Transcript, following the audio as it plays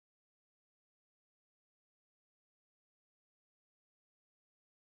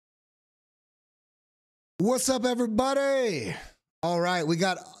What's up, everybody? All right, we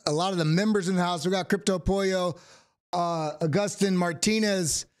got a lot of the members in the house. We got Crypto Pollo, Augustin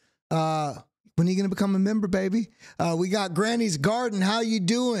Martinez. When are you gonna become a member, baby? We got Granny's Garden. How you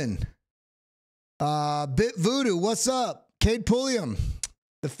doing? Bit Voodoo, what's up? Cade Pulliam,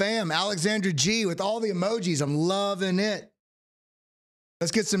 the fam, Alexandra G with all the emojis. I'm loving it.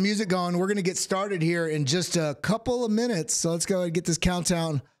 Let's get some music going. We're gonna get started here in just a couple of minutes. So let's go ahead and get this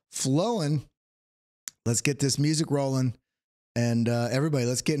countdown flowing. Let's get this music rolling. And everybody,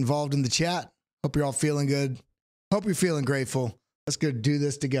 let's get involved in the chat. Hope you're all feeling good. Hope you're feeling grateful. Let's go do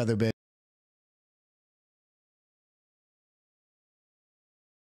this together, baby.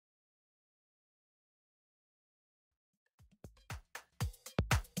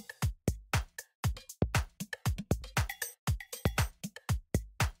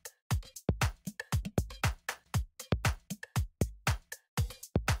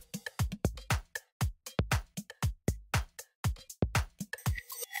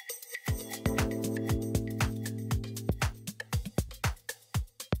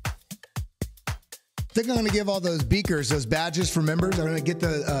 I think I'm going to give all those beakers, those badges for members. I'm going to get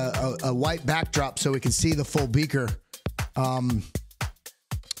the a white backdrop so we can see the full beaker.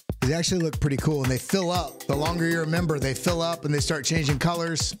 They actually look pretty cool, and they fill up. The longer you're a member, they fill up and they start changing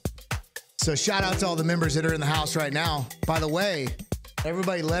colors. So shout out to all the members that are in the house right now. By the way,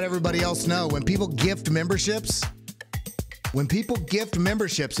 everybody, let everybody else know, when people gift memberships, and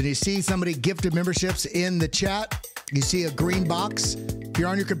you see somebody gifted memberships in the chat, you see a green box. If you're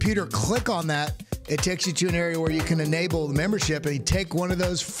on your computer, click on that. It takes you to an area where you can enable the membership, and you take one of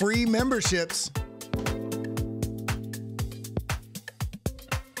those free memberships.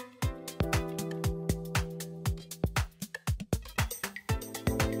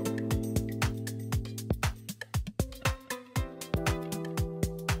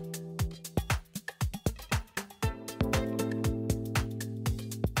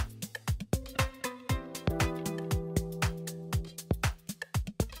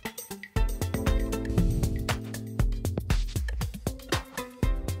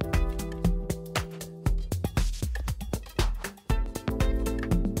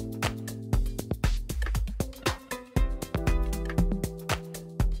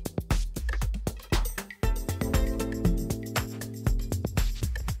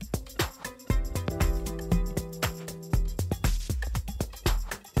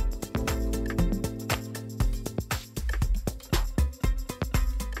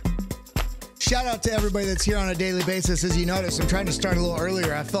 Shout out to everybody that's here on a daily basis. As you notice, I'm trying to start a little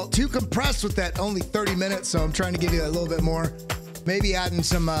earlier. I felt too compressed with that only 30 minutes, so I'm trying to give you a little bit more. Maybe adding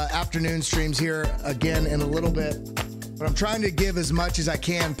some afternoon streams here again in a little bit. But I'm trying to give as much as I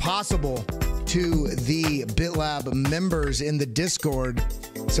can possible to the BitLab members in the Discord.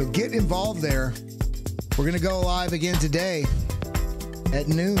 So get involved there. We're going to go live again today at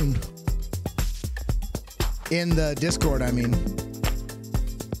noon in the Discord, I mean.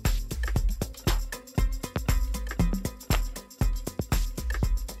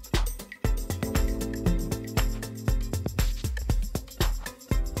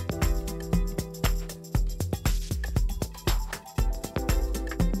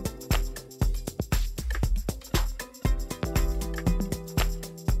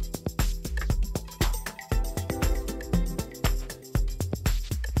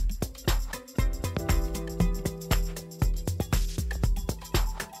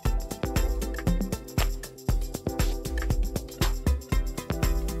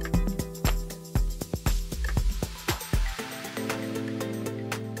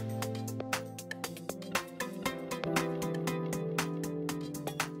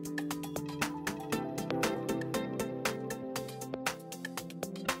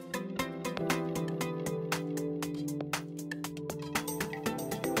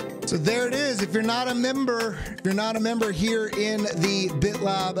 So there it is. If you're not a member, here in the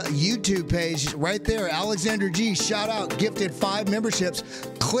BitLab YouTube page, right there, Alexander G, shout out, gifted 5 memberships.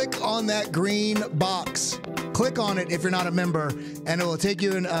 Click on that green box. Click on it if you're not a member, and it will take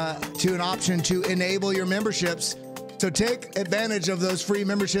you to an option to enable your memberships. So take advantage of those free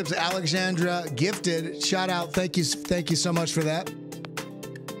memberships Alexandra gifted. Shout out. Thank you so much for that.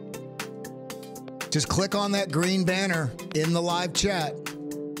 Just click on that green banner in the live chat.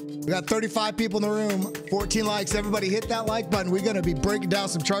 We got 35 people in the room, 14 likes. Everybody hit that like button. We're going to be breaking down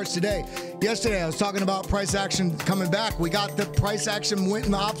some charts today. Yesterday, I was talking about price action coming back. We got the price action went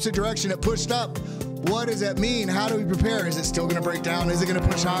in the opposite direction. It pushed up. What does that mean? How do we prepare? Is it still going to break down? Is it going to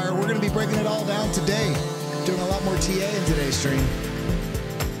push higher? We're going to be breaking it all down today. Doing a lot more TA in today's stream.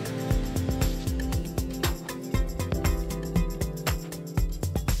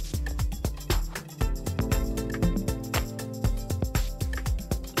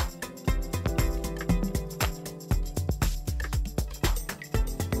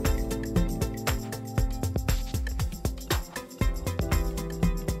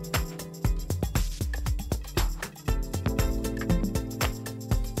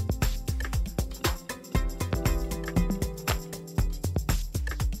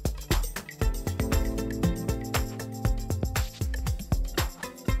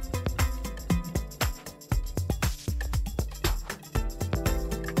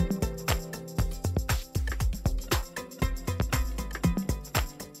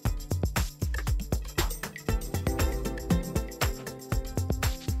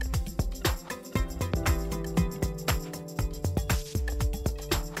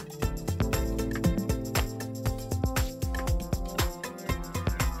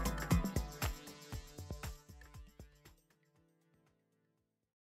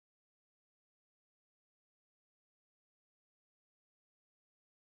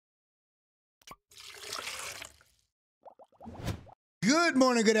 Good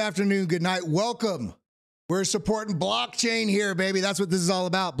morning, good afternoon, good night. Welcome. We're supporting blockchain here, baby. That's what this is all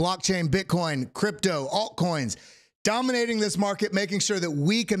about. Blockchain, Bitcoin, crypto, altcoins, dominating this market, making sure that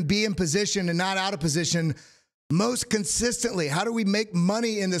we can be in position and not out of position most consistently. How do we make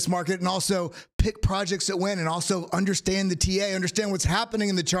money in this market and also pick projects that win and also understand the TA, understand what's happening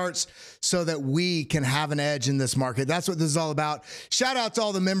in the charts so that we can have an edge in this market? That's what this is all about. Shout out to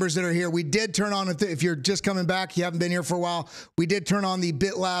all the members that are here. We did turn on, if you're just coming back, you haven't been here for a while, we did turn on the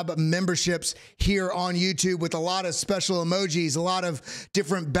BitLab memberships here on YouTube with a lot of special emojis, a lot of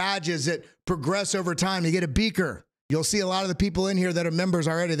different badges that progress over time. You get a beaker. You'll see a lot of the people in here that are members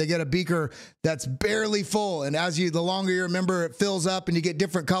already. They get a beaker that's barely full. And the longer you're a member, it fills up and you get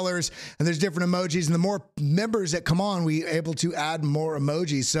different colors and there's different emojis. And the more members that come on, we're able to add more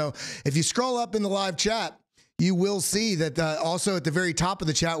emojis. So if you scroll up in the live chat, you will see that also at the very top of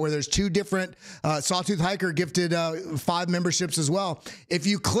the chat where there's two different Sawtooth Hiker gifted 5 memberships as well. If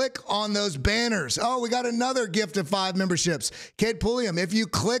you click on those banners, oh, we got another gift of 5 memberships. Kate Pulliam, if you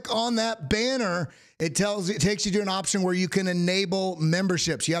click on that banner, it takes you to an option where you can enable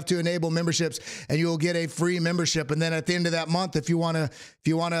memberships. You have to enable memberships and you will get a free membership. And then at the end of that month, if you want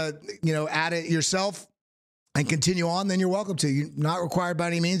to, add it yourself and continue on, then you're welcome to. You're not required by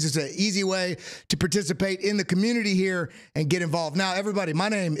any means. It's an easy way to participate in the community here and get involved. Now, everybody, my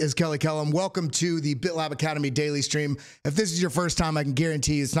name is Kelly Kellam. Welcome to the BitLab Academy daily stream. If this is your first time, I can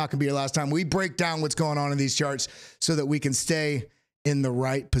guarantee you it's not going to be your last time. We break down what's going on in these charts so that we can stay in the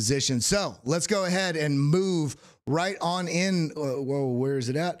right position. So let's go ahead and move right on in. Whoa, where is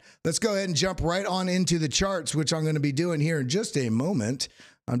it at? Let's go ahead and jump right on into the charts, which I'm going to be doing here in just a moment.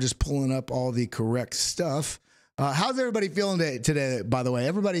 I'm just pulling up all the correct stuff. How's everybody feeling today, by the way?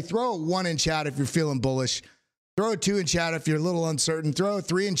 Everybody throw a 1 in chat if you're feeling bullish. Throw a 2 in chat if you're a little uncertain. Throw a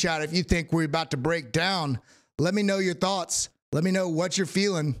 3 in chat if you think we're about to break down. Let me know your thoughts. Let me know what you're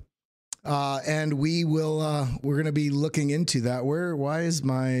feeling. And we're going to be looking into that. Why is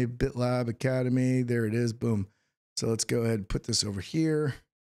my BitLab Academy? There it is. Boom. So let's go ahead and put this over here.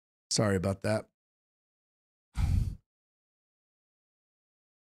 Sorry about that.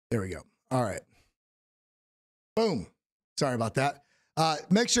 There we go. All right. Boom. Sorry about that.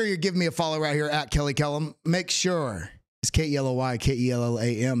 Make sure you give me a follow right here at Kelly Kellam. Make sure it's Kelly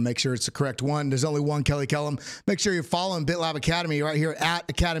Kellam. Make sure it's the correct one. There's only one Kelly Kellam. Make sure you're following BitLab Academy right here at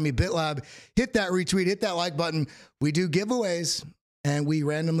Academy BitLab. Hit that retweet, hit that like button. We do giveaways and we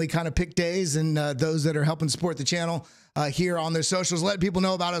randomly kind of pick days and those that are helping support the channel here on their socials. Let people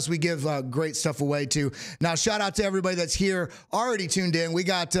know about us. We give great stuff away too. Now, shout out to everybody that's here already tuned in. We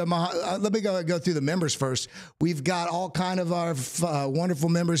got, let me go through the members first. We've got all kind of our wonderful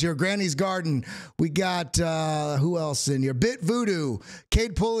members here. Granny's Garden. We got, who else in here? Bit Voodoo,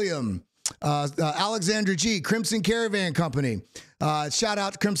 Kate Pulliam, Alexandra G, Crimson Caravan Company. Shout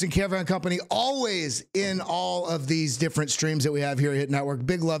out to Crimson Caravan Company, always in all of these different streams that we have here at Hit Network.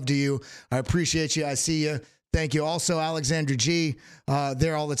 Big love to you. I appreciate you. I see you. Thank you. Also, Alexandra G,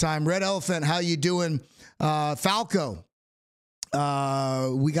 there all the time. Red Elephant, how you doing? Falco.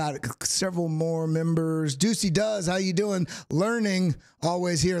 We got several more members. Deucey Does, how you doing? Learning,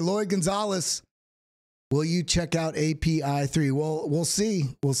 always here. Lloyd Gonzalez, will you check out API 3? Well, we'll see.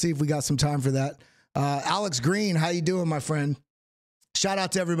 We'll see if we got some time for that. Alex Green, how you doing, my friend? Shout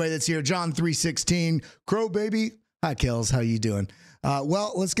out to everybody that's here. John 316, Crow Baby. Hi, Kells. How you doing?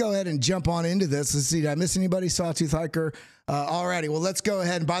 Well, let's go ahead and jump on into this. Let's see. Did I miss anybody? Sawtooth Hiker. Alrighty. Well, let's go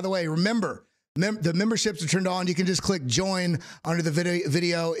ahead. And by the way, remember, the memberships are turned on. You can just click join under the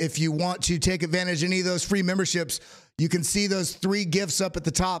video. If you want to take advantage of any of those free memberships, you can see those 3 gifts up at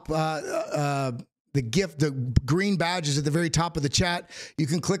the top. The green badges at the very top of the chat. You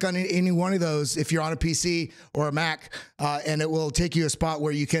can click on any one of those if you're on a PC or a Mac, and it will take you a spot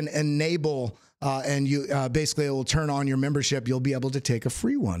where you can enable and you basically it will turn on your membership. You'll be able to take a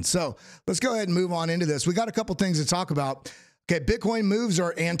free one. So let's go ahead and move on into this. We got a couple things to talk about. Okay, Bitcoin moves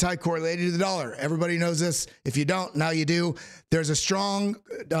are anti-correlated to the dollar. Everybody knows this. If you don't, now you do. There's a strong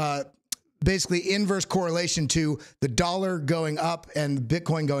basically inverse correlation to the dollar going up and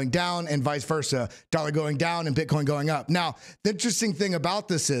Bitcoin going down and vice versa. Dollar going down and Bitcoin going up. Now, the interesting thing about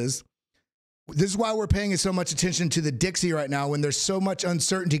this is why we're paying so much attention to the Dixie right now when there's so much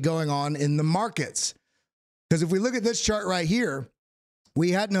uncertainty going on in the markets. Because if we look at this chart right here,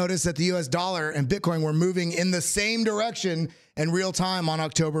 we had noticed that the US dollar and Bitcoin were moving in the same direction in real time on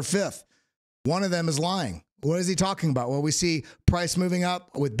October 5th. One of them is lying. What is he talking about? Well, we see price moving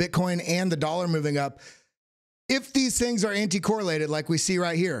up with Bitcoin and the dollar moving up. If these things are anti-correlated, like we see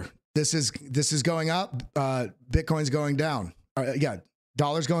right here, this is going up, Bitcoin's going down.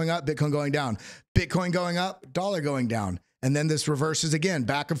 Dollar's going up, Bitcoin going down. Bitcoin going up, dollar going down. and then this reverses again,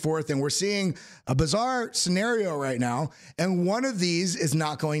 back and forth, and we're seeing a bizarre scenario right now, and one of these is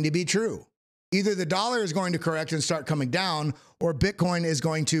not going to be true. Either the dollar is going to correct and start coming down, or Bitcoin is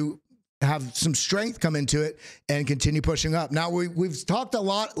going to have some strength come into it and continue pushing up. Now, we've talked a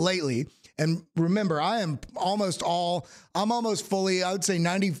lot lately, and remember, I'm almost fully, I would say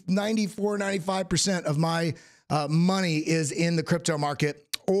 94, 95% of my money is in the crypto market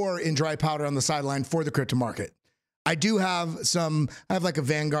or in dry powder on the sideline for the crypto market. I do have I have like a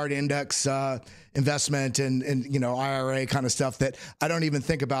Vanguard index investment and you know, IRA kind of stuff that I don't even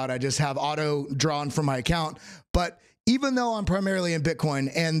think about. I just have auto drawn from my account. But even though I'm primarily in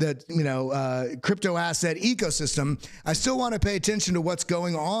Bitcoin and the, you know, crypto asset ecosystem, I still want to pay attention to what's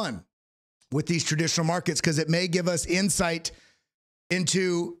going on with these traditional markets, because it may give us insight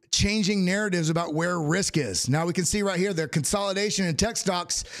into changing narratives about where risk is. Now we can see right here, their consolidation in tech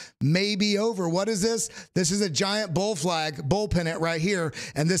stocks may be over. What is this? This is a giant bull flag, bull pennant right here,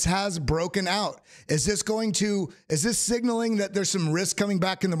 and this has broken out. Is this signaling that there's some risk coming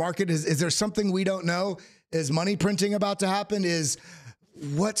back in the market? Is there something we don't know? Is money printing about to happen? Is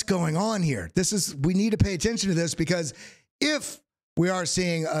what's going on here? We need to pay attention to this, because if we are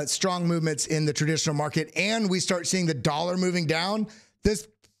seeing strong movements in the traditional market and we start seeing the dollar moving down, this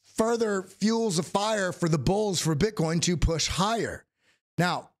further fuels a fire for the bulls for Bitcoin to push higher.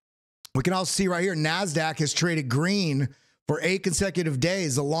 Now, we can also see right here, NASDAQ has traded green for 8 consecutive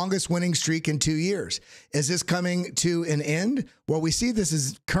days, the longest winning streak in 2 years. Is this coming to an end? Well, we see this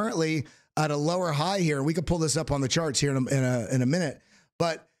is currently at a lower high here. We can pull this up on the charts here in a minute,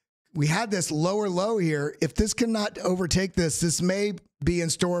 but we had this lower low here. If this cannot overtake this may be in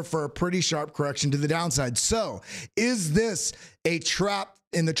store for a pretty sharp correction to the downside. So is this a trap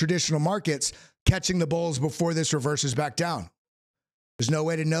in the traditional markets, catching the bulls before this reverses back down? There's no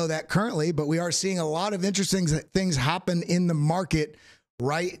way to know that currently, but we are seeing a lot of interesting things happen in the market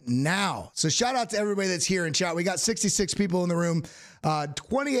right now. So shout out to everybody that's here in chat. We got 66 people in the room,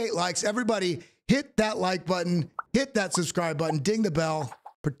 28 likes. Everybody hit that like button, hit that subscribe button, ding the bell,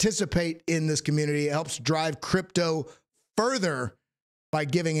 participate in this community. It helps drive crypto further by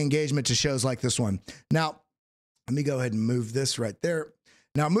giving engagement to shows like this one. Now, let me go ahead and move this right there.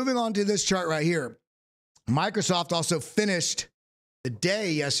 Now, moving on to this chart right here, Microsoft also finished the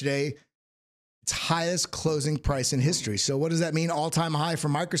day yesterday, its highest closing price in history. So what does that mean? All-time high for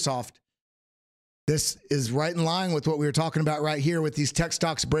Microsoft. This is right in line with what we were talking about right here with these tech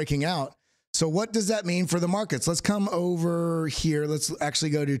stocks breaking out. So what does that mean for the markets? Let's come over here. Let's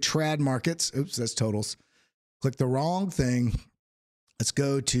actually go to trad markets. Oops, that's totals. Click the wrong thing. Let's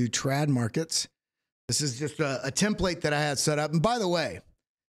go to trad markets. This is just a template that I had set up. And by the way,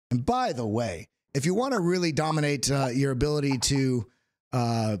 if you want to really dominate your ability to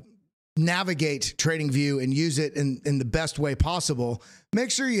navigate TradingView and use it in the best way possible, make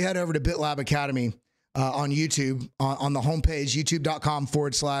sure you head over to BitLab Academy on YouTube, on the homepage,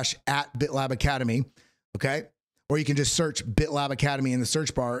 youtube.com/@BitLab Academy. Okay. Or you can just search BitLab Academy in the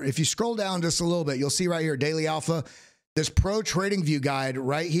search bar. If you scroll down just a little bit, you'll see right here, Daily Alpha, this Pro TradingView guide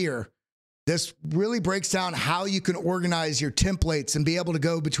right here. This really breaks down how you can organize your templates and be able to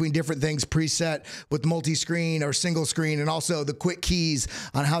go between different things preset with multi-screen or single screen, and also the quick keys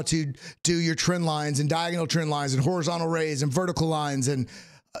on how to do your trend lines and diagonal trend lines and horizontal rays and vertical lines and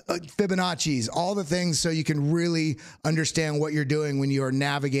Fibonacci's, all the things so you can really understand what you're doing when you are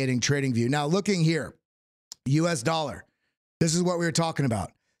navigating TradingView. Now, looking here, US dollar. This is what we were talking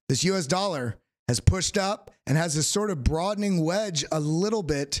about. This US dollar has pushed up and has this sort of broadening wedge a little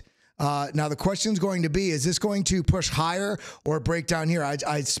bit. Now, the question is going to be, is this going to push higher or break down here?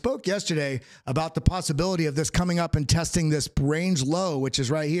 I spoke yesterday about the possibility of this coming up and testing this range low, which is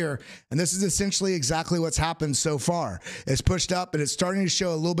right here. And this is essentially exactly what's happened so far. It's pushed up and it's starting to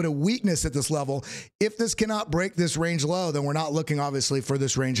show a little bit of weakness at this level. If this cannot break this range low, then we're not looking, obviously, for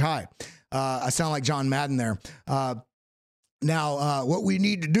this range high. I sound like John Madden there. Now, what we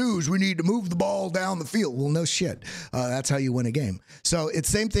need to do is we need to move the ball down the field. Well, no shit. That's how you win a game. So it's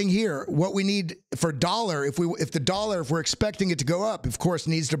same thing here. What we need for dollar, if we're expecting it to go up, of course,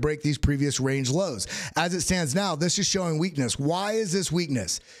 needs to break these previous range lows. As it stands now, this is showing weakness. Why is this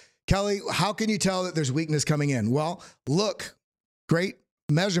weakness? Kelly, how can you tell that there's weakness coming in? Well, look, great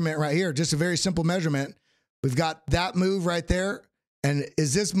measurement right here. Just a very simple measurement. We've got that move right there. And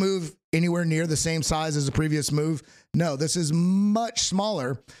is this move anywhere near the same size as the previous move? No, this is much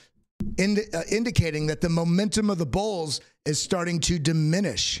smaller, indicating that the momentum of the bulls is starting to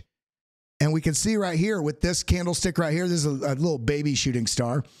diminish. And we can see right here with this candlestick right here, this is a little baby shooting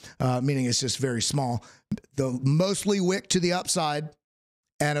star, meaning it's just very small. The mostly wick to the upside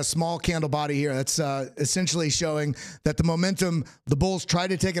and a small candle body here. That's essentially showing that the momentum, the bulls tried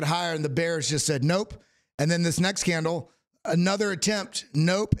to take it higher and the bears just said nope. And then this next candle, another attempt,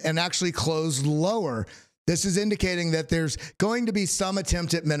 nope, and actually closed lower. This is indicating that there's going to be some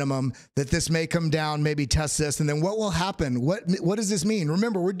attempt at minimum, that this may come down, maybe test this, and then what will happen? What does this mean?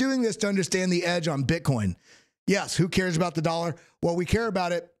 Remember, we're doing this to understand the edge on Bitcoin. Yes, who cares about the dollar? Well, we care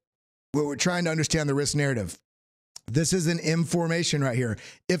about it. Well, we're trying to understand the risk narrative. This is an information right here.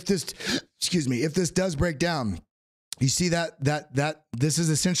 If this, if this does break down, you see that this is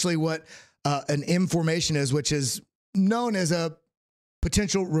essentially what an information is, which is known as a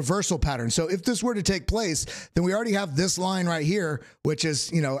potential reversal pattern. So if this were to take place, then we already have this line right here, which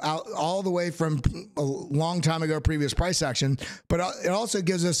is, out all the way from a long time ago, previous price action. But it also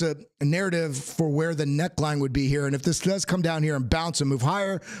gives us a narrative for where the neckline would be here. And if this does come down here and bounce and move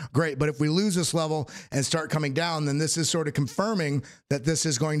higher, great. But if we lose this level and start coming down, then this is sort of confirming that this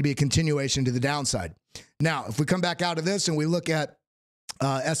is going to be a continuation to the downside. Now, if we come back out of this and we look at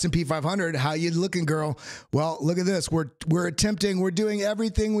S&P 500, how you looking, girl? Well, look at this. We're doing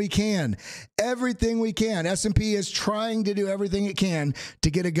everything we can. Everything we can. S&P is trying to do everything it can to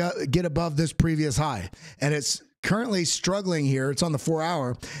get above this previous high. And it's currently struggling here. It's on the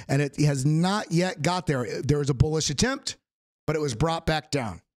 4-hour, and it has not yet got there. There was a bullish attempt, but it was brought back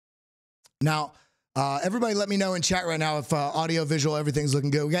down. Now, everybody let me know in chat right now if audio, visual, everything's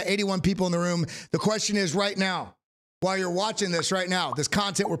looking good. We got 81 people in the room. The question is right now, while you're watching this right now, this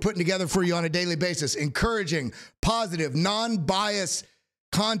content we're putting together for you on a daily basis, encouraging, positive, non-biased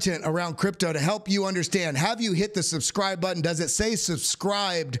content around crypto to help you understand. Have you hit the subscribe button? Does it say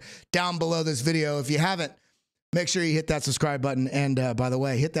subscribed down below this video? If you haven't, make sure you hit that subscribe button. And by the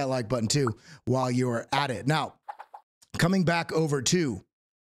way, hit that like button too while you're at it. Now, coming back over to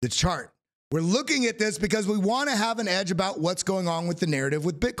the chart. We're looking at this because we want to have an edge about what's going on with the narrative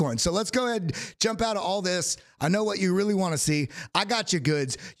with Bitcoin. So let's go ahead and jump out of all this. I know what you really want to see. I got you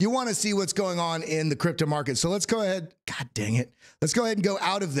goods. You want to see what's going on in the crypto market. So let's go ahead. God dang it. Let's go ahead and go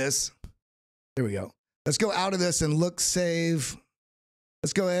out of this. There we go. Let's go out of this and look, save.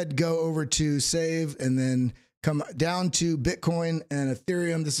 Let's go ahead and go over to save and then come down to Bitcoin and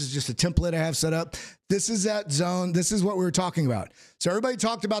Ethereum. This is just a template I have set up. This is that zone. This is what we were talking about. So everybody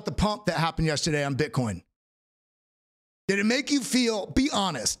talked about the pump that happened yesterday on Bitcoin. Did it make you feel, be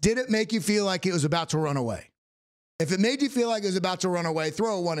honest, did it make you feel like it was about to run away? If it made you feel like it was about to run away,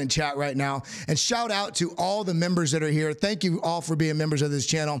 throw a 1 in chat right now and shout out to all the members that are here. Thank you all for being members of this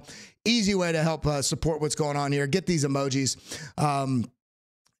channel. Easy way to help support what's going on here. Get these emojis.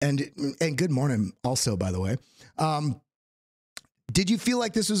 And good morning also, by the way. Did you feel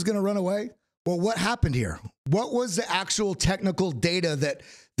like this was going to run away? Well, what happened here? What was the actual technical data that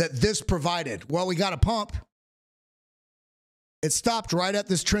this provided? Well, we got a pump. It stopped right at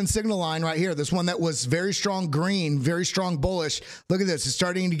this trend signal line right here. This one that was very strong green, very strong bullish. Look at this. It's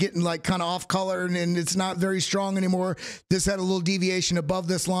starting to get in like kind of off color and it's not very strong anymore. This had a little deviation above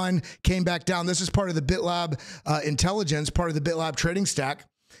this line, came back down. This is part of the BitLab intelligence, part of the BitLab trading stack.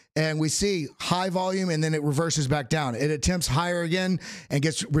 And we see high volume and then it reverses back down. It attempts higher again and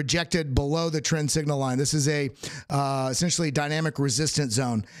gets rejected below the trend signal line. This is a essentially dynamic resistance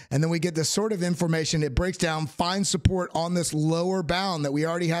zone. And then we get this sort of information. It breaks down, finds support on this lower bound that we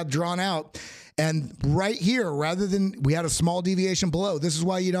already had drawn out. And right here, rather than we had a small deviation below, this is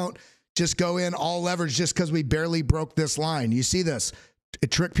why you don't just go in all leverage just because we barely broke this line. You see this.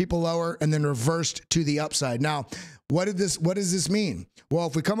 It tricked people lower and then reversed to the upside. Now, what does this mean? Well,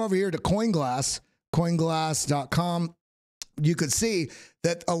 if we come over here to coinglass.com, you could see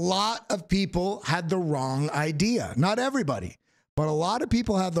that a lot of people had the wrong idea. Not everybody, but a lot of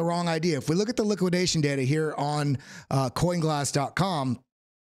people have the wrong idea. If we look at the liquidation data here on coinglass.com,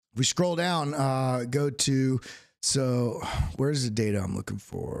 we scroll down, go to, so where's the data I'm looking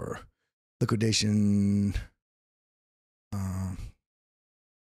for? Liquidation.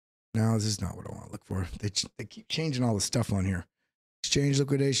 No, this is not what I want to look for. They keep changing all the stuff on here. Exchange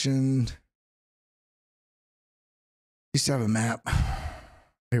liquidation. Used to have a map.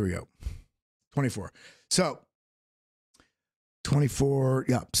 Here we go. 24. So 24.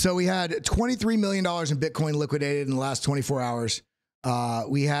 Yeah. So we had $23 million in Bitcoin liquidated in the last 24 hours.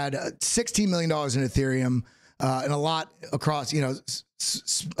 We had $16 million in Ethereum and a lot across,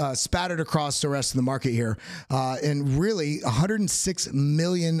 spattered across the rest of the market here. And really $106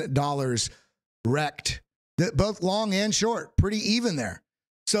 million wrecked, both long and short, pretty even there.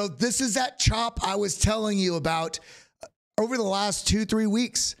 So this is that chop I was telling you about over the last 2-3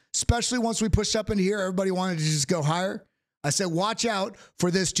 weeks, especially once we pushed up into here, everybody wanted to just go higher. I said, watch out for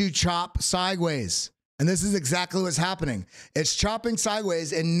this to chop sideways. And this is exactly what's happening. It's chopping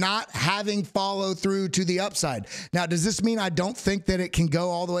sideways and not having follow through to the upside. Now, does this mean I don't think that it can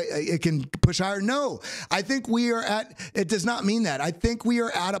go all the way, it can push higher? No, I think we are at, it does not mean that. I think we are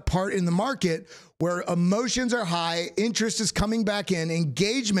at a part in the market where emotions are high, interest is coming back in,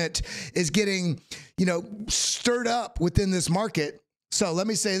 engagement is getting, stirred up within this market. So let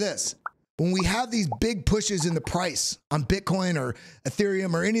me say this. When we have these big pushes in the price on Bitcoin or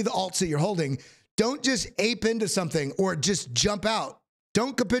Ethereum or any of the alts that you're holding, don't just ape into something or just jump out.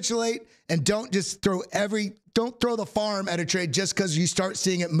 Don't capitulate and don't just don't throw the farm at a trade just because you start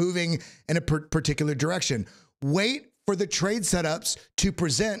seeing it moving in a particular direction. Wait for the trade setups to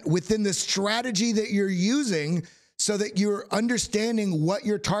present within the strategy that you're using so that you're understanding what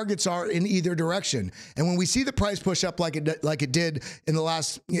your targets are in either direction. And when we see the price push up like it did in the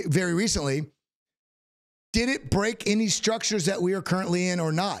last, very recently, did it break any structures that we are currently in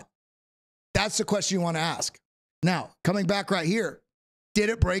or not? That's the question you want to ask. Now, coming back right here, did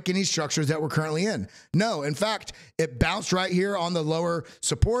it break any structures that we're currently in? No. In fact, it bounced right here on the lower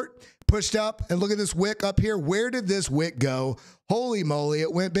support, pushed up, and look at this wick up here. Where did this wick go? Holy moly,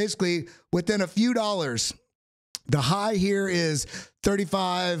 it went basically within a few dollars. The high here is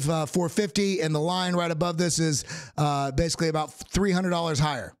 35,450, and the line right above this is basically about $300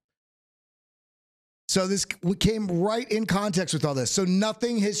 higher. So this came right in context with all this. So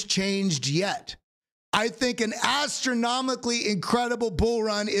nothing has changed yet. I think an astronomically incredible bull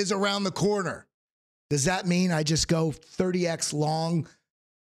run is around the corner. Does that mean I just go 30x long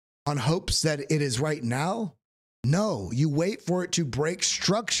on hopes that it is right now? No, you wait for it to break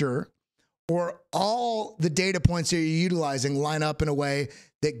structure or all the data points that you're utilizing line up in a way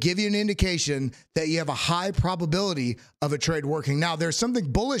that give you an indication that you have a high probability of a trade working. Now, there's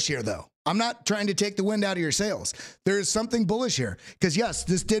something bullish here, though. I'm not trying to take the wind out of your sails. There is something bullish here because, yes,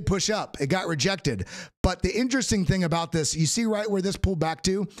 this did push up. It got rejected. But the interesting thing about this, you see right where this pulled back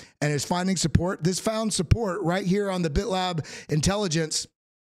to and is finding support? This found support right here on the BitLab Intelligence,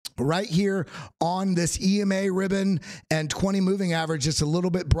 right here on this EMA ribbon and 20 moving average, just a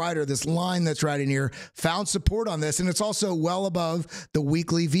little bit brighter. This line that's right in here found support on this. And it's also well above the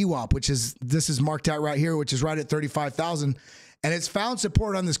weekly VWAP, this is marked out right here, which is right at 35,000. And it's found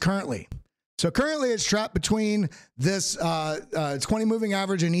support on this currently. So currently it's trapped between this 20 moving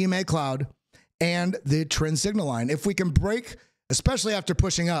average and EMA cloud and the trend signal line. If we can break, especially after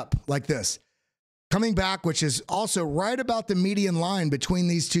pushing up like this, coming back, which is also right about the median line between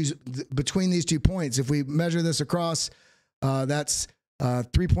these two points. If we measure this across, that's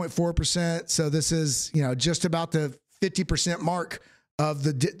 3.4%. So this is just about the 50% mark of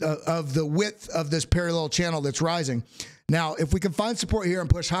the width of this parallel channel that's rising. Now, if we can find support here and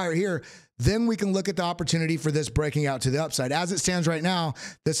push higher here, then we can look at the opportunity for this breaking out to the upside. As it stands right now,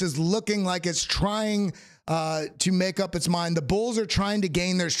 this is looking like it's trying to make up its mind. The bulls are trying to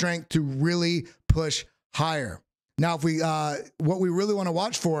gain their strength to really push higher. Now, if we what we really want to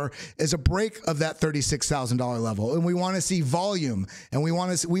watch for is a break of that $36,000 level, and we want to see volume, and we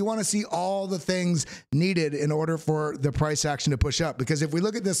want to see all the things needed in order for the price action to push up. Because if we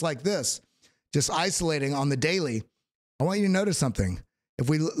look at this like this, just isolating on the daily, I want you to notice something. If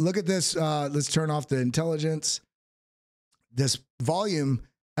we look at this, let's turn off the intelligence. This volume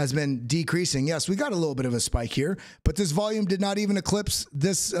has been decreasing. Yes, we got a little bit of a spike here, but this volume did not even eclipse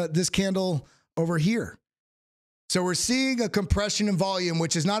this candle over here. So we're seeing a compression in volume,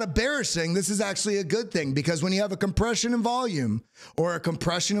 which is not a bearish thing. This is actually a good thing, because when you have a compression in volume or a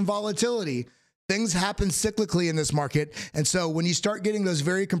compression in volatility, things happen cyclically in this market. And so when you start getting those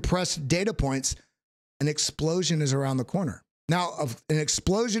very compressed data points, an explosion is around the corner. Now, an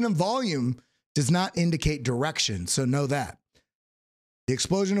explosion in volume does not indicate direction, so know that. The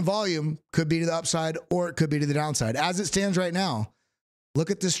explosion of volume could be to the upside or it could be to the downside. As it stands right now, look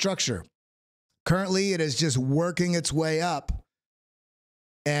at this structure. Currently, it is just working its way up,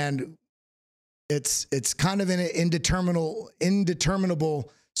 and it's kind of in an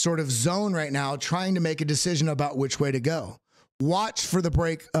indeterminable sort of zone right now, trying to make a decision about which way to go. Watch for the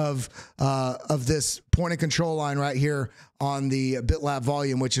break of this point of control line right here on the BitLab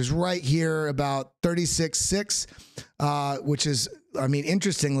volume, which is right here about 36.6, which is, I mean,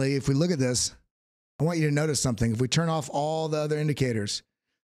 interestingly, if we look at this, I want you to notice something. If we turn off all the other indicators,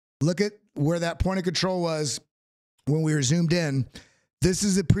 look at where that point of control was when we were zoomed in. This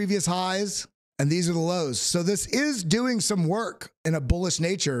is the previous highs, and these are the lows. So this is doing some work in a bullish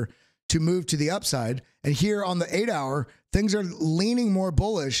nature to move to the upside. And here on the 8-hour, things are leaning more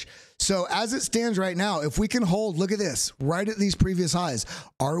bullish. So as it stands right now, if we can hold, look at this, right at these previous highs,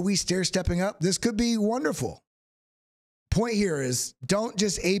 are we stair-stepping up? This could be wonderful. point here is don't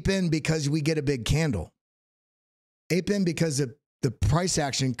just ape in because we get a big candle. Ape in because the price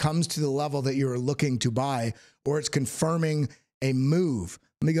action comes to the level that you're looking to buy, or it's confirming a move.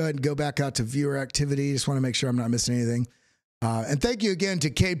 Let me go ahead and go back out to viewer activity. Just want to make sure I'm not missing anything. And thank you again to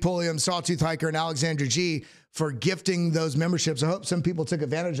Cade Pulliam, Sawtooth Hiker, and Alexandra G for gifting those memberships. I hope some people took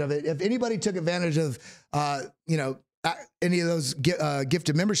advantage of it. If anybody took advantage of, any of those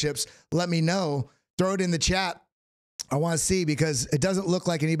gifted memberships, let me know. Throw it in the chat. I want to see, because it doesn't look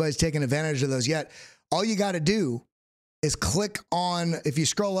like anybody's taken advantage of those yet. All you got to do is click on, if you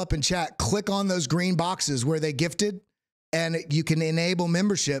scroll up in chat, click on those green boxes where they gifted, and you can enable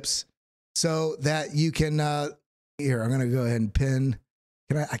memberships so that you can, here, I'm going to go ahead and pin.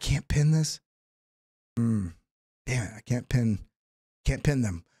 I can't pin this. Damn it, I can't pin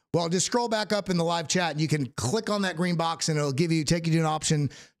them. Well, just scroll back up in the live chat and you can click on that green box and it'll take you to an option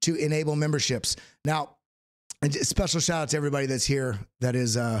to enable memberships. Now, and special shout out to everybody that's here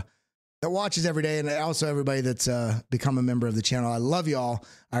that watches every day, and also everybody that's become a member of the channel. I love you all.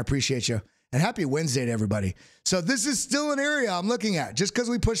 I appreciate you. And happy Wednesday to everybody. So this is still an area I'm looking at. Just because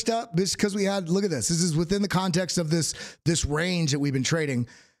we pushed up, just because we had, look at this. This is within the context of this range that we've been trading.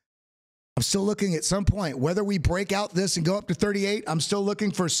 I'm still looking at some point, whether we break out this and go up to 38, I'm still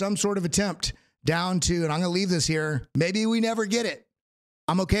looking for some sort of attempt down to, and I'm going to leave this here. Maybe we never get it.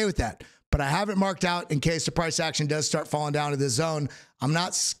 I'm okay with that. But I have it marked out in case the price action does start falling down to this zone. I'm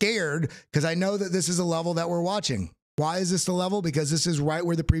not scared because I know that this is a level that we're watching. Why is this the level? Because this is right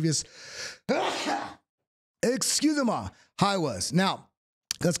where the previous, excuse me, high was. Now,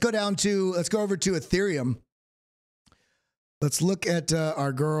 let's go over to Ethereum. Let's look at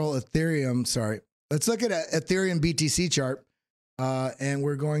our girl Ethereum. Sorry. Let's look at an Ethereum BTC chart. And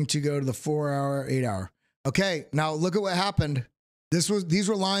we're going to go to the 4-hour, 8-hour. Okay. Now look at what happened. These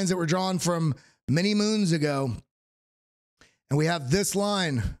were lines that were drawn from many moons ago. And we have this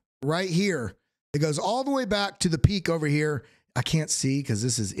line right here. It goes all the way back to the peak over here. I can't see because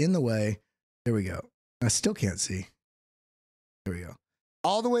this is in the way. There we go. I still can't see. There we go.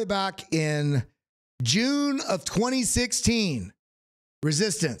 All the way back in June of 2016.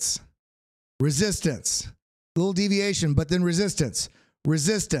 Resistance. Resistance. Little deviation, but then resistance.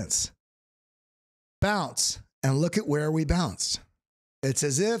 Resistance. Bounce. And look at where we bounced. It's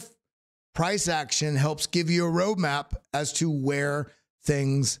as if price action helps give you a roadmap as to where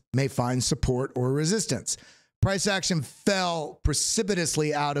things may find support or resistance. Price action fell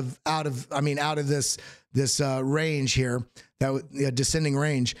precipitously out of this range here, that descending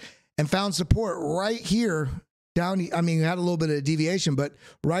range, and found support right here down. I mean, had a little bit of deviation, but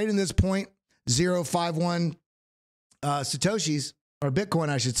right in this point, 0.51 Satoshis, or Bitcoin,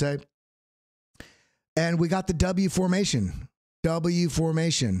 I should say. And we got the W formation,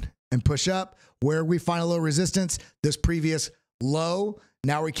 and push up where we find a low resistance, this previous low.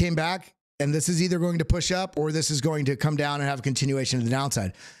 Now we came back, and this is either going to push up or this is going to come down and have a continuation of the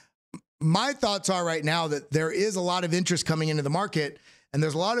downside. My thoughts are right now that there is a lot of interest coming into the market, and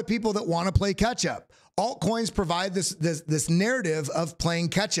there's a lot of people that want to play catch up. Altcoins provide this narrative of playing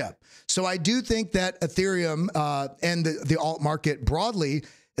catch up. So I do think that Ethereum and the alt market broadly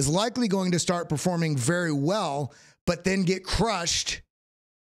is likely going to start performing very well, but then get crushed,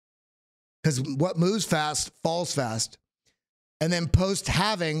 because what moves fast falls fast. And then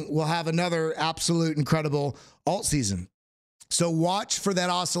post-halving, we'll have another absolute incredible alt season. So watch for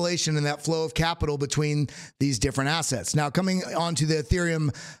that oscillation and that flow of capital between these different assets. Now, coming on to the Ethereum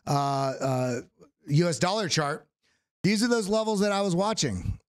US dollar chart, these are those levels that I was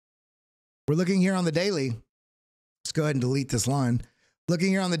watching. We're looking here on the daily. Let's go ahead and delete this line. Looking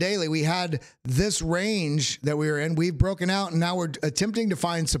here on the daily, we had this range that we were in. We've broken out, and now we're attempting to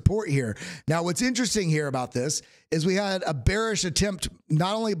find support here. Now, what's interesting here about this is we had a bearish attempt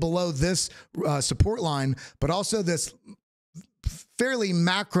not only below this support line, but also this fairly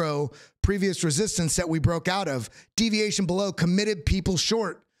macro previous resistance that we broke out of. Deviation below, committed people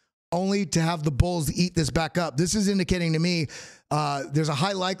short, only to have the bulls eat this back up. This is indicating to me there's a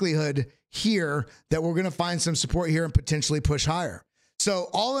high likelihood here that we're going to find some support here and potentially push higher. So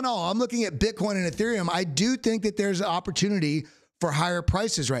all in all, I'm looking at Bitcoin and Ethereum. I do think that there's an opportunity for higher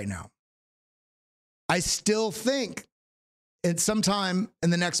prices right now. I still think at some time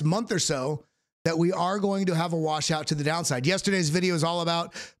in the next month or so that we are going to have a washout to the downside. Yesterday's video is all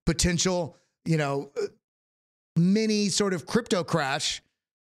about potential, mini sort of crypto crash.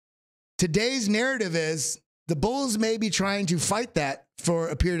 Today's narrative is the bulls may be trying to fight that for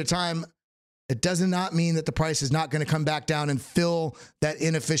a period of time. It does not mean that the price is not going to come back down and fill that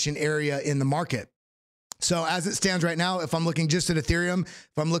inefficient area in the market. So as it stands right now, if I'm looking just at Ethereum,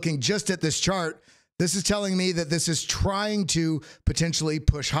 if I'm looking just at this chart, This is telling me that this is trying to potentially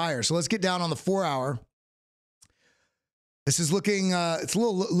push higher. So let's get down on the 4-hour. This is looking,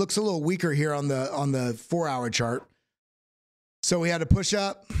 looks a little weaker here on the 4-hour chart. So we had to push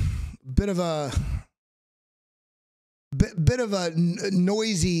up, bit of a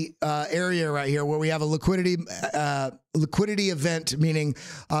noisy area right here where we have a liquidity event, meaning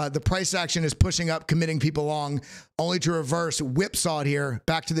the price action is pushing up, committing people long, only to reverse, whipsawed here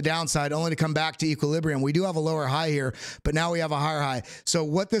back to the downside, only to come back to equilibrium. We do have a lower high here, but now we have a higher high. So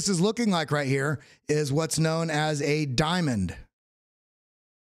what this is looking like right here is what's known as a diamond.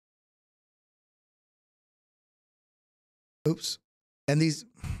 Oops. And these,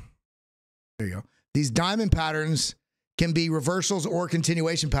 there you go. These diamond patterns can be reversals or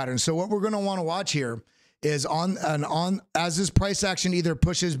continuation patterns. So what we're going to want to watch here is as this price action either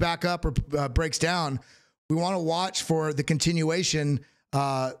pushes back up or breaks down, we want to watch for the continuation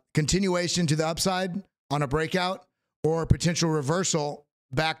to the upside on a breakout or potential reversal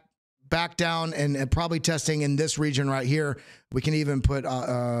back down and probably testing in this region right here. We can even put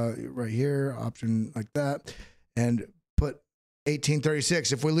right here, option like that, and put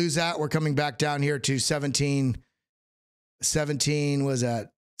 1836. If we lose that, we're coming back down here to 17 was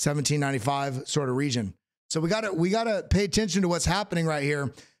at 1795 sort of region. So we gotta pay attention to what's happening right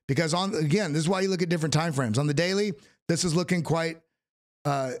here, because again, this is why you look at different time frames. On the daily, this is looking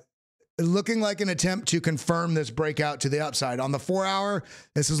looking like an attempt to confirm this breakout to the upside. On the 4-hour,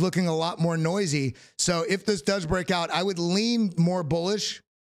 this is looking a lot more noisy. So if this does break out, I would lean more bullish.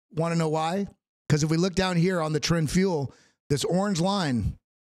 Want to know why? Because if we look down here on the trend fuel, this orange line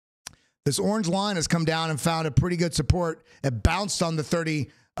has come down and found a pretty good support. It bounced on the 30%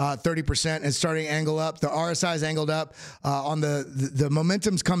 and starting to angle up. The RSI is angled up. On the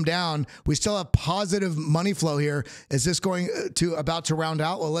momentum's come down. We still have positive money flow here. Is this about to round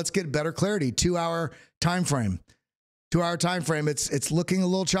out? Well, let's get better clarity. 2-hour time frame. 2-hour time frame. It's looking a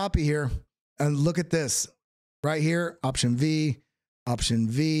little choppy here. And look at this right here. Option V. Option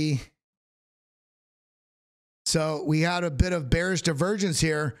V. So we had a bit of bearish divergence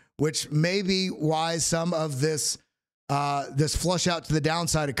here, which may be why some of this flush out to the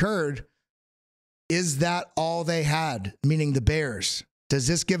downside occurred. Is that all they had, meaning the bears? Does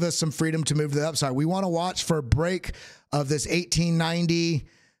this give us some freedom to move to the upside? We want to watch for a break of this 1890,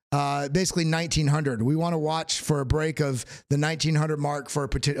 basically 1900. We want to watch for a break of the 1900 mark for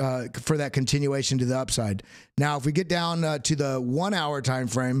that continuation to the upside. Now, if we get down to the 1-hour time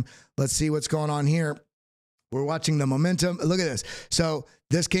frame, let's see what's going on here. We're watching the momentum. Look at this. So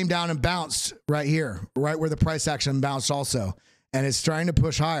this came down and bounced right here, right where the price action bounced also. And it's trying to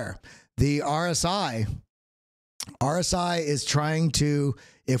push higher. The RSI is trying to,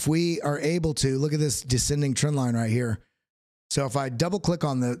 if we are able to, look at this descending trend line right here. So if I double click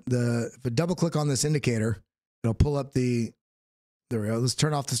on this indicator, it'll pull up there we go. Let's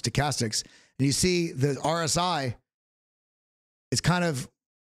turn off the stochastics. And you see the RSI is kind of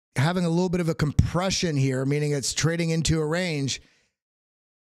having a little bit of a compression here, meaning it's trading into a range.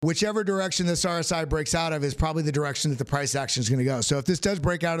 Whichever direction this RSI breaks out of is probably the direction that the price action is going to go. So if this does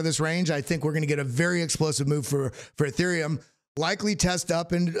break out of this range, I think we're going to get a very explosive move for Ethereum, likely test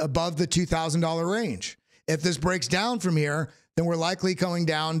up and above the $2,000 range. If this breaks down from here, then we're likely going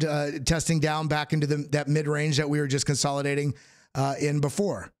down, testing down back into that mid-range that we were just consolidating in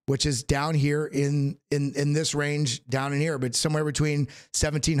before, which is down here in this range down in here, but somewhere between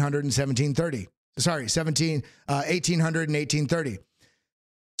 1700 and 1730. Sorry, 1800 and 1830.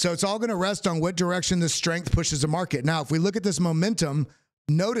 So it's all going to rest on what direction the strength pushes the market. Now, if we look at this momentum,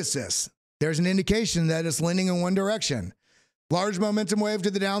 notice this. There's an indication that it's leaning in one direction. Large momentum wave to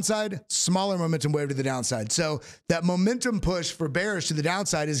the downside, smaller momentum wave to the downside. So that momentum push for bearish to the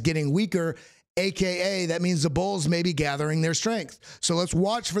downside is getting weaker, AKA that means the bulls may be gathering their strength. So let's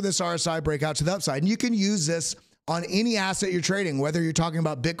watch for this RSI breakout to the upside. And you can use this on any asset you're trading, whether you're talking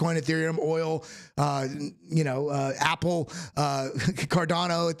about Bitcoin, Ethereum, oil, Apple,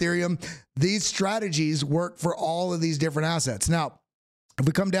 Cardano, Ethereum. These strategies work for all of these different assets. Now, if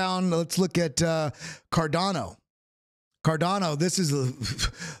we come down, let's look at Cardano. Cardano, this is a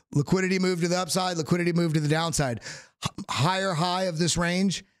liquidity move to the upside, liquidity move to the downside. Higher high of this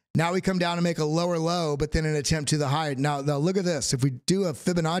range. Now we come down and make a lower low, but then an attempt to the high. Now look at this. If we do a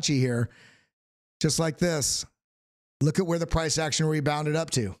Fibonacci here, just like this, look at where the price action rebounded up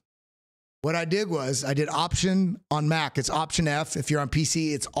to. What I did was I did option on Mac. It's option F. If you're on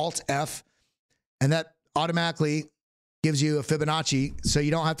PC, it's alt F. And that automatically gives you a Fibonacci. So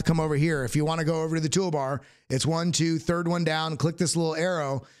you don't have to come over here. If you want to go over to the toolbar, it's 1, 2, third one down, click this little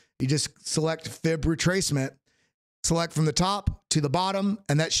arrow. You just select Fib retracement, select from the top to the bottom,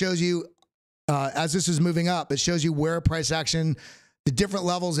 and that shows you as this is moving up, it shows you where price action, the different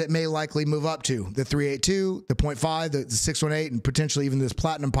levels it may likely move up to. The 382, the 0.5, the 618, and potentially even this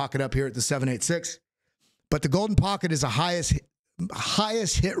platinum pocket up here at the 786. But the golden pocket is the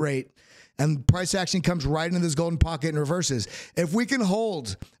highest hit rate, and price action comes right into this golden pocket and reverses. If we can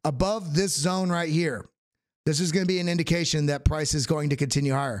hold above this zone right here, this is going to be an indication that price is going to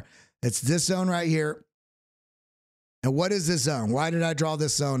continue higher. It's this zone right here. And what is this zone? Why did I draw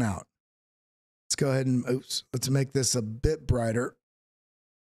this zone out? Let's go ahead and, let's make this a bit brighter.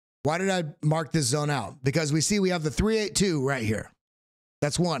 Why did I mark this zone out? Because we see we have the 382 right here.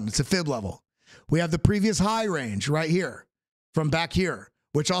 That's one. It's a fib level. We have the previous high range right here from back here,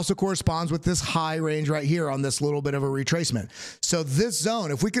 which also corresponds with this high range right here on this little bit of a retracement. So this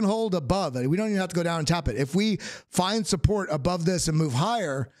zone, if we can hold above it, we don't even have to go down and tap it. If we find support above this and move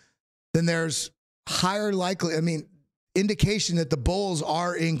higher, then there's higher likely, indication that the bulls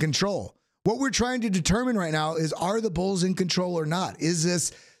are in control. What we're trying to determine right now is, are the bulls in control or not? Is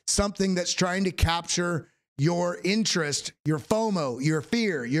this something that's trying to capture your interest, your FOMO, your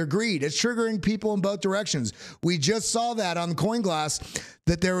fear, your greed? It's triggering people in both directions. We just saw that on CoinGlass,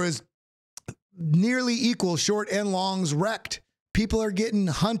 that there was nearly equal short and longs wrecked. People are getting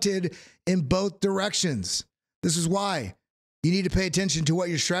hunted in both directions. This is why you need to pay attention to what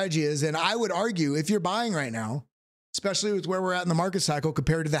your strategy is. And I would argue, if you're buying right now, especially with where we're at in the market cycle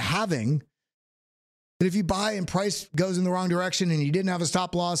compared to the halving, that if you buy and price goes in the wrong direction and you didn't have a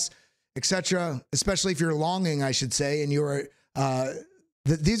stop loss, etc., especially if you're longing, I should say, and you're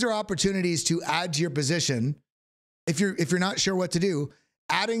these are opportunities to add to your position. If you're not sure what to do,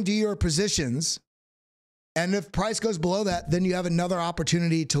 adding to your positions, and if price goes below that, then you have another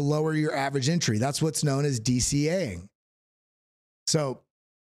opportunity to lower your average entry. That's what's known as DCAing. So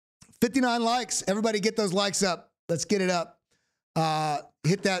 59 likes. Everybody get those likes up. Let's get it up.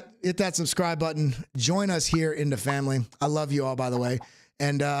 Hit that subscribe button. Join us here in the family. I love you all, by the way.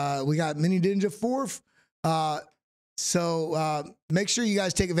 And we got Mini Ninja 4. So make sure you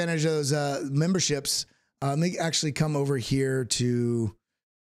guys take advantage of those memberships. Let me actually come over here to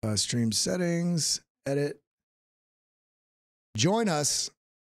stream settings, edit. Join us.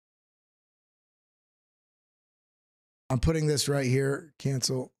 I'm putting this right here.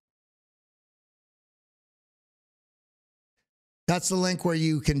 Cancel. That's the link where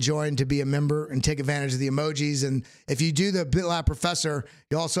you can join to be a member and take advantage of the emojis. And if you do the BitLab Professor,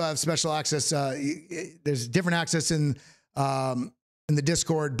 you also have special access. There's different access in the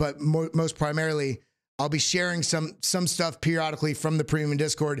Discord, but most primarily, I'll be sharing some stuff periodically from the premium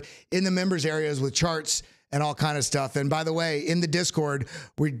Discord in the members areas with charts and all kind of stuff. And by the way, in the Discord,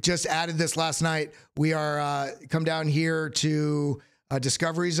 we just added this last night. We are come down here to a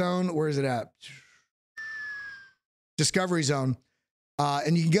Discovery Zone. Where is it at? Discovery Zone.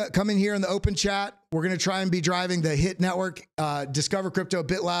 And you can come in here in the open chat. We're going to try and be driving the HIT network, Discover Crypto,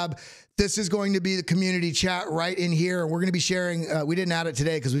 BitLab. This is going to be the community chat right in here. We're going to be sharing. We didn't add it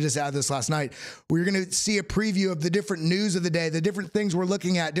today because we just added this last night. We're going to see a preview of the different news of the day, the different things we're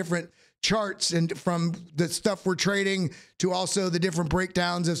looking at, different charts, and from the stuff we're trading to also the different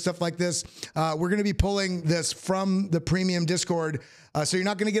breakdowns of stuff like this. We're going to be pulling this from the premium Discord. So you're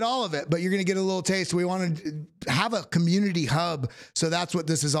not going to get all of it, but you're going to get a little taste. We want to have a community hub. So that's what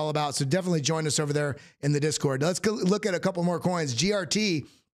this is all about. So definitely join us over there in the Discord. Let's go look at a couple more coins. GRT,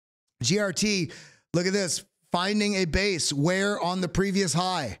 look at this, finding a base where on the previous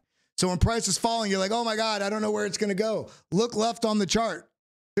high. So when price is falling, you're like, oh my God, I don't know where it's going to go. Look left on the chart.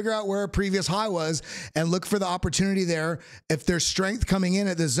 Figure out where a previous high was and look for the opportunity there. If there's strength coming in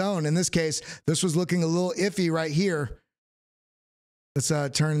at the zone, in this case, this was looking a little iffy right here. Let's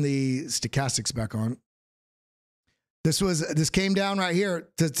turn the stochastics back on. This came down right here.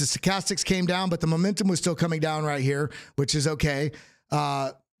 The stochastics came down, but the momentum was still coming down right here, which is okay.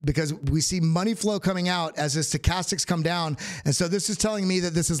 Because we see money flow coming out as the stochastics come down. And so this is telling me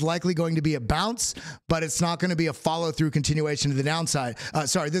that this is likely going to be a bounce, but it's not going to be a follow-through continuation to the downside.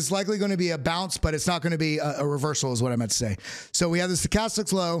 Sorry, this is likely going to be a bounce, but it's not going to be a reversal is what I meant to say. So we have the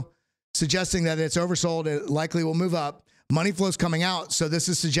stochastics low suggesting that it's oversold. It likely will move up. Money flow's coming out. So this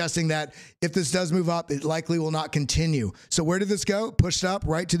is suggesting that if this does move up, it likely will not continue. So where did this go? Pushed up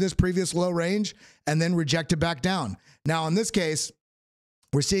right to this previous low range and then rejected back down. Now, in this case,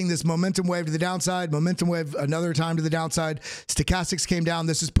 we're seeing this momentum wave to the downside, momentum wave another time to the downside. Stochastics came down.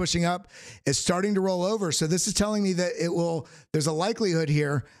 This is pushing up. It's starting to roll over. So this is telling me that it will, there's a likelihood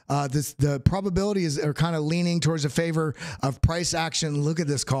here. The probabilities are kind of leaning towards a favor of price action. Look at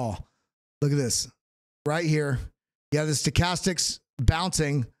this call. Look at this right here. Yeah, the stochastics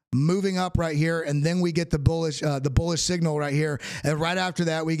bouncing, moving up right here, and then we get the bullish signal right here, and right after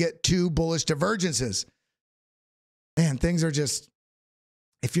that we get 2 bullish divergences. Man, things are just,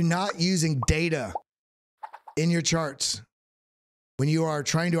 if you're not using data in your charts when you are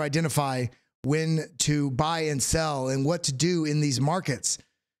trying to identify when to buy and sell and what to do in these markets,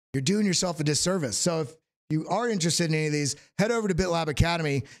 you're doing yourself a disservice. So if you are interested in any of these, head over to BitLab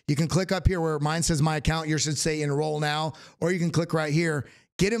Academy. You can click up here where mine says my account, yours should say enroll now, or you can click right here.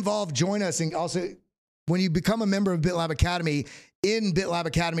 Get involved, join us. And also, when you become a member of BitLab Academy in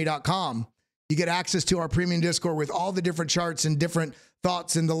bitlabacademy.com, you get access to our premium Discord with all the different charts and different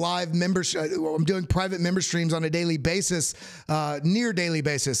thoughts and the live members. I'm doing private member streams on a daily basis, near daily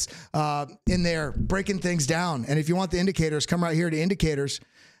basis in there, breaking things down. And if you want the indicators, come right here to indicators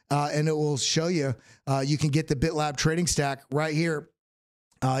and it will show you. You can get the BitLab trading stack right here.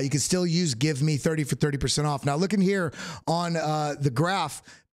 You can still use give me 30 for 30% off. Now looking here on the graph,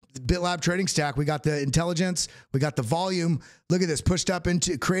 BitLab trading stack, we got the intelligence, we got the volume. Look at this, pushed up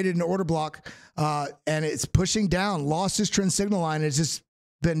into, created an order block, and it's pushing down, lost this trend signal line. It's just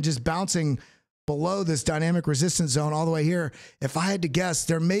been bouncing below this dynamic resistance zone all the way here. If I had to guess,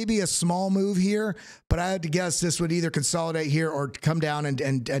 there may be a small move here, but I had to guess this would either consolidate here or come down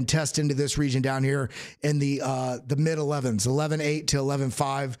and test into this region down here in the mid 11s, 11.8 to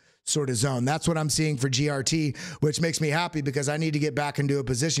 11.5 sort of zone. That's what I'm seeing for GRT, which makes me happy because I need to get back into a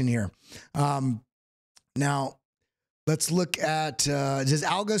position here. Now let's look at, is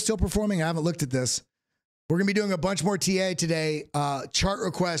Algo still performing? I haven't looked at this. We're going to be doing a bunch more TA today. Chart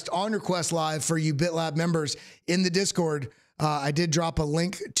request on request live for you BitLab members in the Discord. I did drop a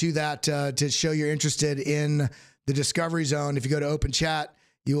link to that to show you're interested in the discovery zone. If you go to open chat,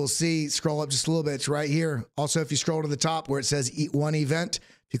 you will see, scroll up just a little bit. It's right here. Also, if you scroll to the top where it says one event,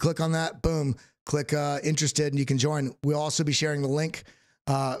 if you click on that, boom, click interested and you can join. We'll also be sharing the link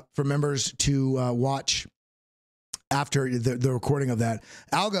for members to watch after the recording of that.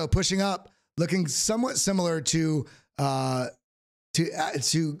 Algo pushing up, looking somewhat similar to GRT.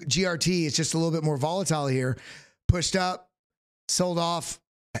 It's just a little bit more volatile here. Pushed up, sold off,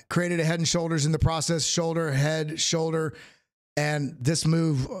 created a head and shoulders in the process, shoulder, head, shoulder. And this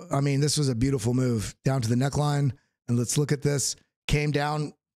move, I mean, this was a beautiful move down to the neckline. And let's look at this. Came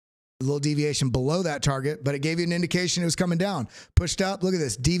down, a little deviation below that target, but it gave you an indication it was coming down. Pushed up, look at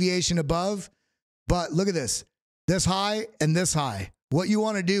this, deviation above. But look at this high and this high. What you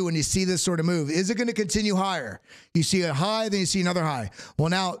want to do when you see this sort of move, is it going to continue higher? You see a high, then you see another high. Well,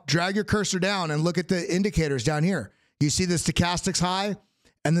 now drag your cursor down and look at the indicators down here. You see the stochastics high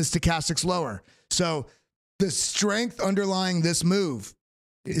and the stochastics lower. So the strength underlying this move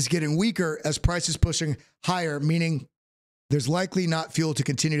is getting weaker as price is pushing higher, meaning there's likely not fuel to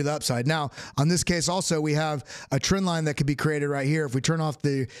continue to the upside. Now, on this case also, we have a trend line that could be created right here. If we turn off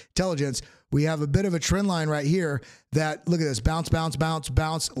the intelligence, we have a bit of a trend line right here that, look at this, bounce, bounce, bounce,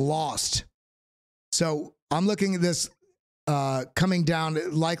 bounce, lost. So I'm looking at this coming down,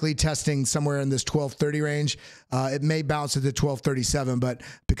 likely testing somewhere in this 1230 range. It may bounce at the 1237, but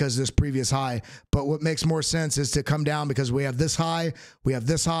because of this previous high. But what makes more sense is to come down because we have this high,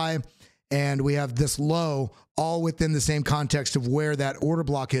 and we have this low, all within the same context of where that order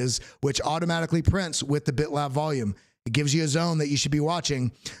block is, which automatically prints with the BitLab volume. It gives you a zone that you should be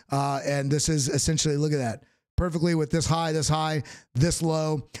watching. And this is essentially, look at that, perfectly with this high, this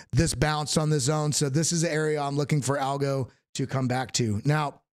low, this bounce on the zone. So this is the area I'm looking for Algo to come back to.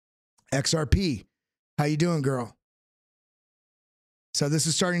 Now, XRP, how you doing, girl? So this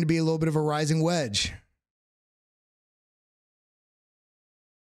is starting to be a little bit of a rising wedge.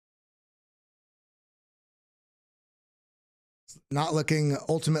 Not looking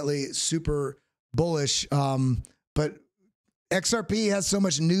ultimately super bullish, but XRP has so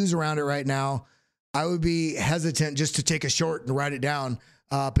much news around it right now. I would be hesitant just to take a short and write it down,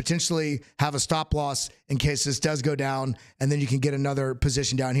 potentially have a stop loss in case this does go down, and then you can get another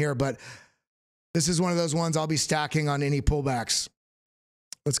position down here. But this is one of those ones I'll be stacking on any pullbacks.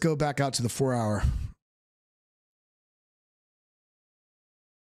 Let's go back out to the 4 hour.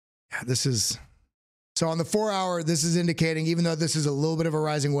 Yeah, this is... So on the 4 hour, this is indicating, even though this is a little bit of a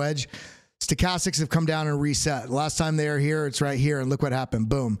rising wedge, stochastics have come down and reset. Last time they were here, it's right here, and look what happened,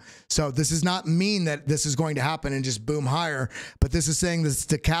 boom. So this does not mean that this is going to happen and just boom higher, but this is saying the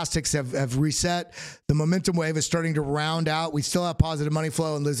stochastics have reset. The momentum wave is starting to round out. We still have positive money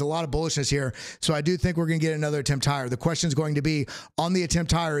flow, and there's a lot of bullishness here. So I do think we're going to get another attempt higher. The question is going to be, on the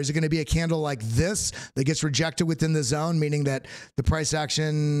attempt higher, is it going to be a candle like this that gets rejected within the zone, meaning that the price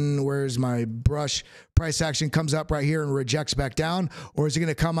action, where's my brush, price action comes up right here and rejects back down, or is it going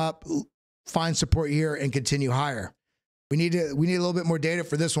to come up, find support here and continue higher? We need a little bit more data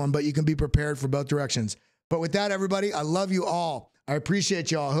for this one, but you can be prepared for both directions. But with that, everybody, I love you all. I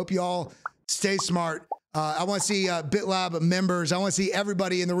appreciate y'all. I hope you all stay smart. I want to see BitLab members. I want to see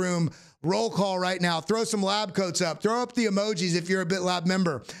everybody in the room. Roll call right now. Throw some lab coats up. Throw up the emojis if you're a BitLab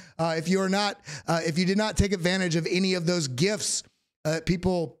member. If you are not, if you did not take advantage of any of those gifts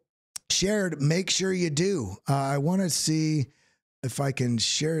people shared, make sure you do. I want to see if I can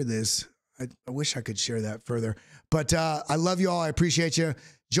share this. I wish I could share that further. But I love you all. I appreciate you.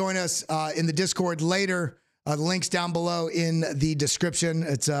 Join us in the Discord later. The link's down below in the description.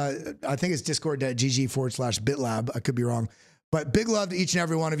 It's I think it's discord.gg/BitLab. I could be wrong. But big love to each and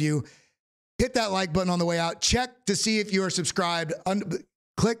every one of you. Hit that like button on the way out. Check to see if you are subscribed.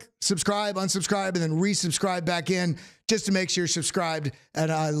 Click subscribe, unsubscribe, and then resubscribe back in just to make sure you're subscribed.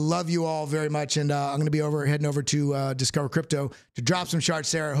 And I love you all very much. And I'm going to be heading over to Discover Crypto to drop some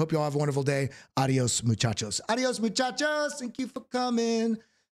charts there. I hope you all have a wonderful day. Adios, muchachos. Adios, muchachos. Thank you for coming.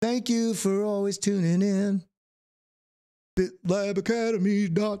 Thank you for always tuning in.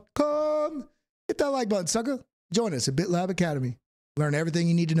 BitLabAcademy.com. Hit that like button, sucker. Join us at BitLab Academy. Learn everything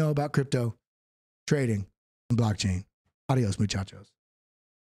you need to know about crypto, trading, and blockchain. Adios, muchachos.